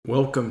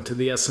Welcome to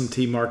the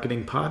SMT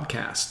Marketing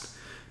Podcast.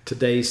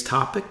 Today's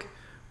topic,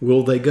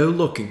 will they go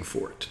looking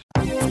for it?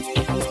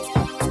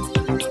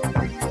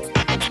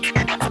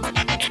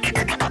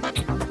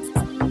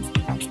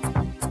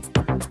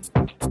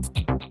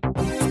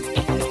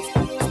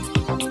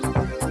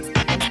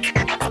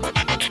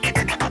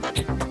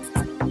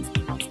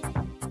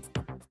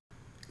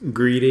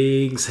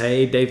 Greetings.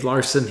 Hey, Dave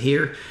Larson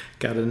here.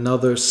 Got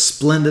another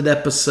splendid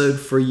episode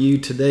for you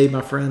today,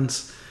 my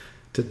friends.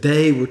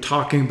 Today we're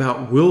talking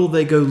about will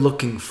they go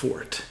looking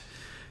for it?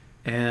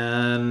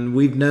 And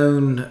we've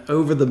known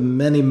over the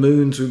many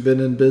moons we've been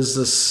in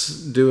business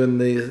doing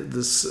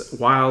this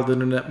wild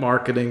internet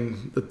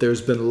marketing that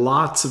there's been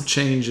lots of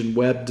change in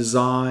web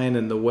design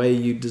and the way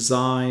you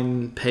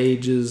design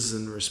pages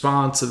and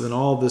responsive and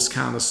all this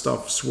kind of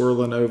stuff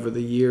swirling over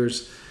the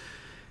years.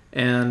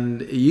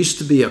 And it used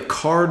to be a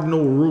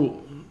cardinal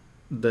rule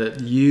that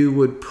you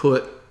would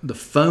put the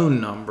phone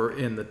number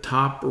in the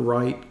top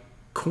right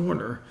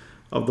corner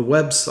of the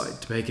website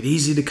to make it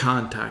easy to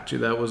contact you.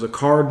 That was a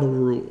cardinal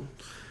rule.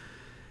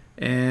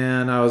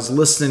 And I was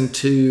listening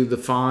to the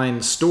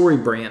fine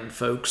StoryBrand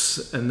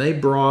folks, and they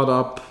brought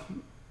up,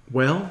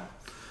 well,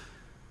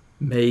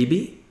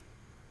 maybe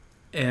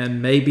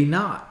and maybe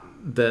not.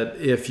 That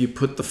if you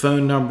put the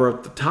phone number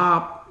at the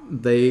top,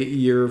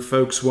 your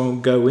folks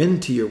won't go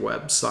into your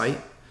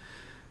website.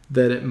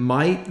 That it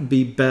might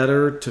be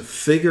better to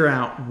figure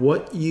out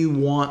what you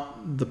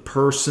want the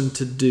person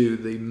to do,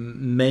 the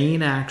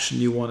main action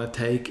you want to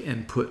take,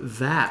 and put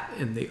that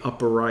in the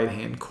upper right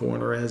hand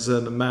corner. As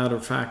a matter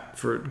of fact,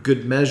 for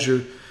good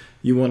measure,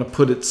 you want to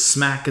put it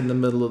smack in the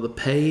middle of the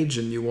page,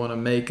 and you want to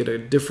make it a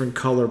different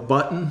color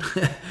button.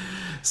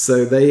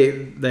 So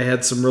they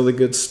had some really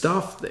good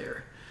stuff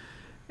there.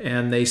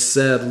 And they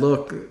said,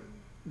 look,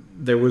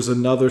 there was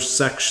another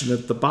section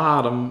at the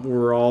bottom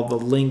where all the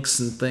links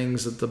and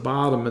things at the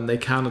bottom, and they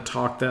kind of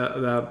talked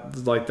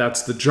that like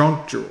that's the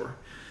junk drawer.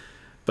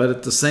 But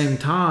at the same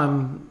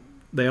time,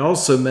 they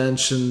also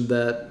mentioned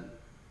that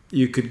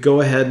you could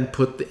go ahead and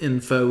put the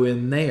info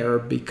in there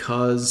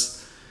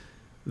because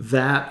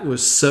that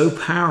was so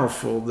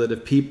powerful that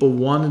if people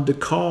wanted to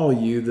call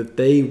you, that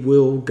they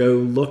will go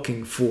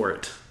looking for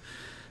it.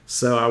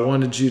 So I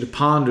wanted you to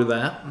ponder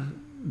that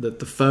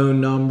the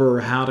phone number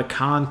or how to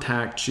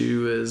contact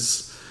you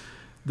is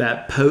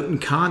that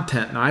potent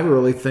content. And I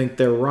really think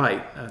they're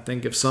right. I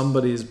think if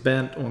somebody's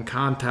bent on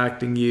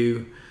contacting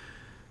you,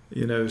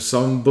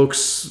 some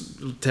books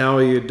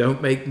tell you don't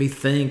make me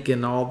think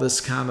and all this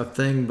kind of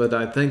thing, but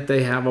I think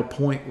they have a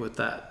point with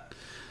that.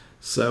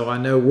 So I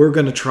know we're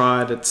going to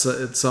try it at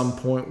some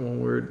point when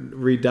we're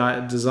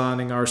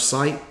redesigning our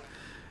site,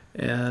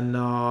 and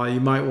you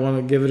might want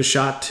to give it a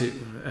shot too.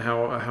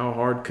 How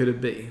hard could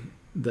it be?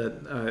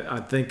 That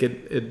I think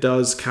it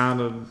does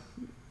kind of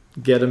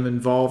get them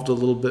involved a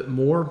little bit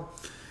more.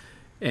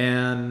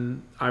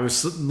 And I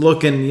was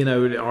looking,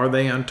 are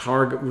they on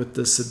target with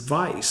this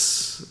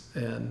advice?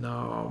 And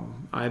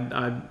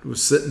I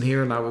was sitting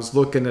here and I was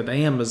looking at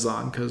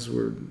Amazon because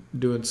we're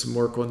doing some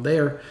work on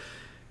there.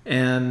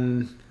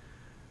 And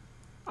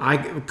I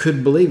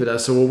couldn't believe it. I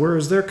said, well, where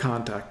is their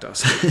contact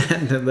us?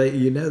 And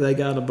they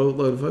got a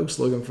boatload of folks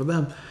looking for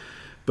them.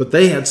 But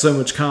they had so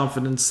much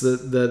confidence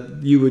that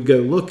you would go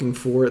looking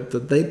for it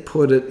that they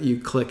put it, you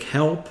click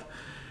help,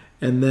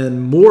 and then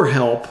more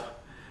help,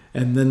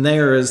 and then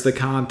there is the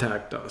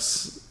contact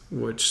us,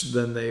 which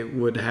then they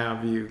would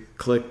have you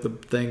click the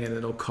thing and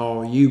it'll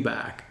call you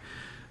back.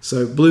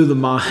 So it blew the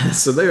mind.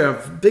 So they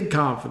have big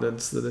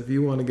confidence that if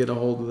you want to get a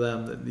hold of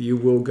them, that you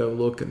will go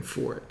looking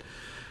for it.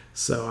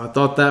 So I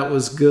thought that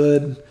was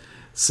good.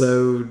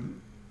 So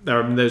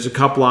there's a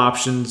couple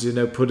options,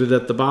 put it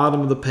at the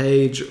bottom of the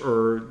page,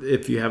 or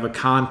if you have a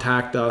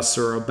contact us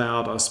or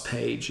about us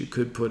page, you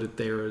could put it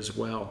there as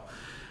well.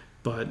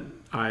 But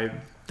I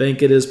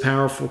think it is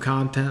powerful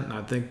content, and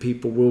I think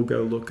people will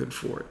go looking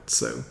for it.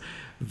 So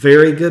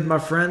very good, my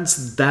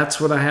friends.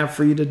 That's what I have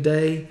for you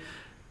today.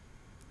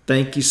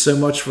 Thank you so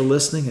much for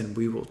listening, and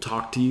we will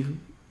talk to you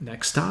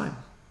next time.